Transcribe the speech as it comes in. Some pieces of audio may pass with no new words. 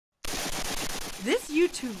This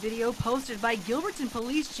YouTube video posted by Gilberton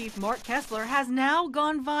Police Chief Mark Kessler has now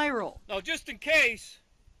gone viral. Now, just in case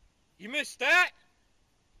you missed that,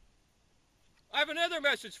 I have another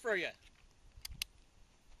message for you.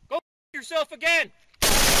 Go yourself again.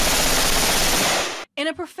 In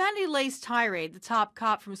a profanity-laced tirade, the top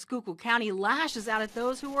cop from Schuylkill County lashes out at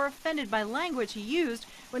those who were offended by language he used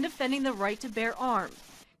when defending the right to bear arms.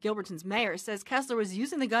 Gilberton's mayor says Kessler was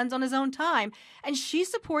using the guns on his own time, and she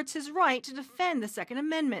supports his right to defend the Second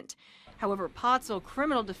Amendment. However, Pottsville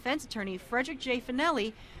criminal defense attorney Frederick J.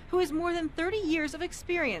 Finelli, who has more than 30 years of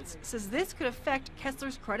experience, says this could affect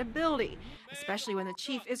Kessler's credibility, especially when the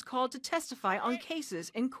chief is called to testify on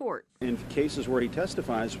cases in court. In cases where he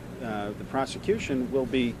testifies, the prosecution will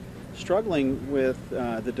be struggling with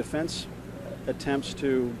the defense attempts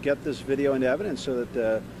to get this video into evidence so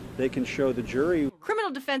that they can show the jury.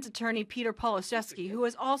 Criminal defense attorney Peter Polishevsky, who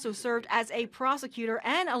has also served as a prosecutor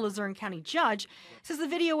and a Luzerne County judge, says the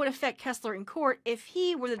video would affect Kessler in court if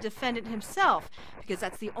he were the defendant himself, because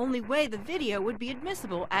that's the only way the video would be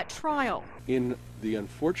admissible at trial. In the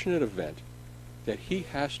unfortunate event that he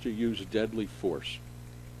has to use deadly force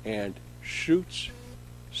and shoots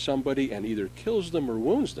somebody and either kills them or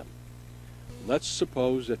wounds them, let's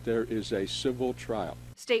suppose that there is a civil trial.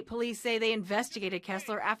 State police say they investigated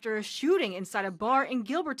Kessler after a shooting inside a bar in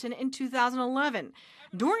Gilberton in 2011.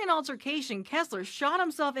 During an altercation, Kessler shot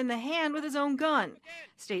himself in the hand with his own gun.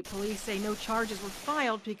 State police say no charges were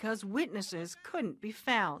filed because witnesses couldn't be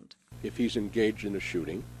found. If he's engaged in a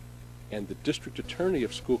shooting and the district attorney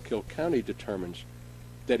of Schuylkill County determines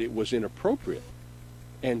that it was inappropriate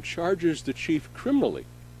and charges the chief criminally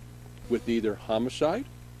with either homicide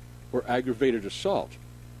or aggravated assault,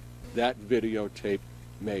 that videotape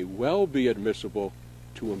may well be admissible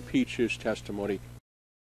to impeach his testimony